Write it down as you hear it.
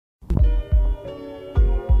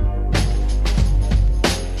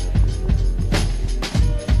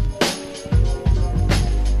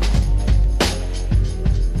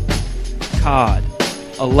CoD.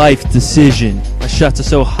 A life decision. My shots are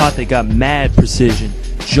so hot they got mad precision.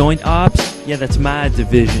 Joint ops? Yeah, that's my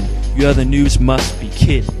division. You other news must be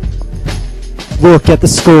kidding. Look at the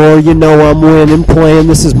score, you know I'm winning. Playing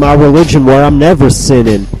this is my religion where I'm never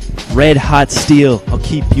sinning. Red hot steel, I'll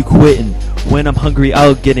keep you quitting. When I'm hungry,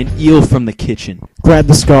 I'll get an eel from the kitchen. Grab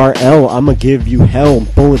the scar L, I'ma give you hell.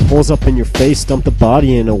 Bullet holes up in your face, dump the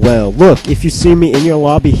body in a well. Look, if you see me in your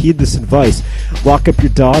lobby, heed this advice. Lock up your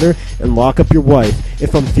daughter and lock up your wife.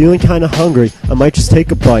 If I'm feeling kinda hungry, I might just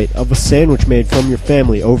take a bite of a sandwich made from your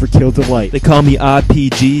family, overkill delight. They call me RP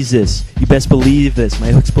Jesus. You best believe this. My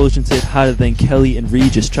explosions hit hotter than Kelly and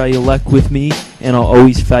Regis. Try your luck with me, and I'll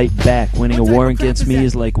always fight back. Winning a war against me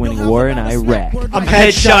is like winning a war in Iraq. I'm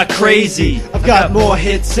headshot crazy. I've got more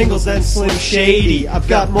hit singles than Slim Shady. I've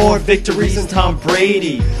got more victories than Tom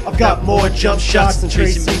Brady. I've got more jump shots than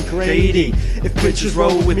Tracy McGrady. If bitches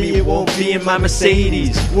roll with me, it won't be in my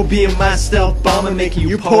Mercedes. We'll be in my stealth bomber, making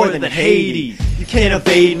you poorer than Haiti. You can't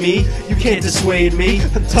evade me, you can't dissuade me.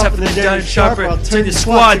 I'm tougher than Darren Sharper, I'll turn your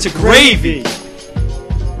squad to gravy.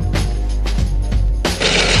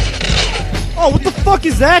 Oh, what the fuck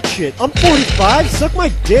is that shit? I'm 45, suck my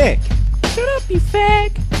dick. Shut up, you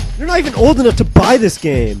fag. You're not even old enough to buy this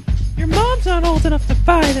game. Your mom's not old enough to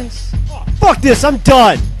buy this. Oh, fuck this, I'm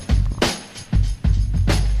done.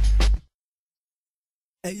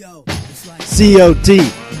 Hey, yo, it's like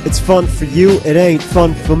COD, it's fun for you, it ain't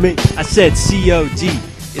fun for me. I said COD.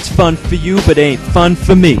 It's fun for you, but ain't fun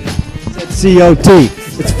for me. I said COD,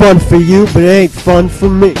 it's fun for you, but it ain't fun for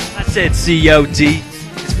me. I said COD.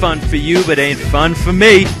 It's fun for you, but ain't fun for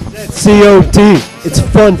me. COD, it's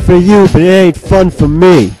fun for you, but it ain't fun for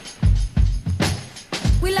me.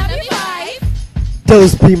 We love you, wife.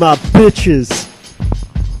 Those be my bitches.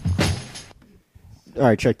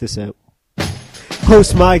 Alright, check this out.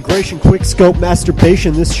 Post migration, quick scope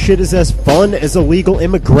masturbation. This shit is as fun as illegal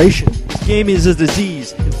immigration. This game is a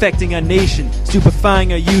disease infecting our nation,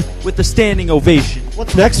 stupefying our youth with a standing ovation.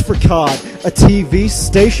 What's next for COD? A TV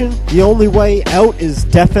station? The only way out is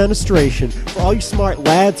defenestration. For all you smart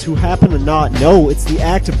lads who happen to not know, it's the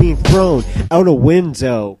act of being thrown out a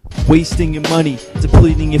window. Wasting your money,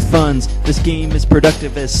 depleting your funds. This game is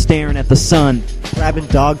productive as staring at the sun. Grabbing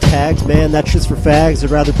dog tags, man, that shit's for fags. I'd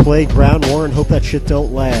rather play ground war and hope that shit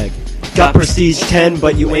don't lag. Got prestige 10,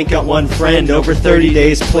 but you ain't got one friend. Over 30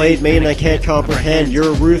 days played, man, I can't comprehend. You're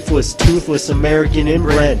a ruthless, toothless American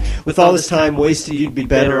inbred. With all this time wasted, you'd be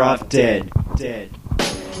better off dead.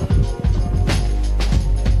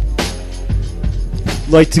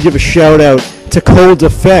 Like to give a shout out to Cold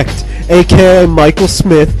Effect, aka Michael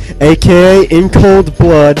Smith, aka In Cold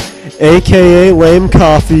Blood, aka Lame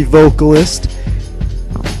Coffee vocalist.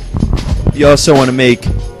 You also want to make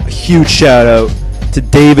a huge shout out to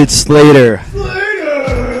David Slater.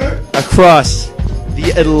 Across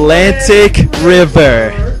the Atlantic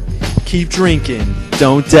River. Keep drinking,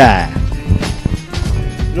 don't die.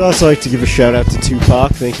 I'd also like to give a shout out to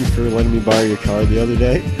Tupac. Thank you for letting me borrow your car the other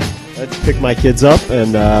day. I had to pick my kids up,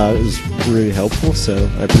 and it was really helpful, so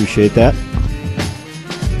I appreciate that.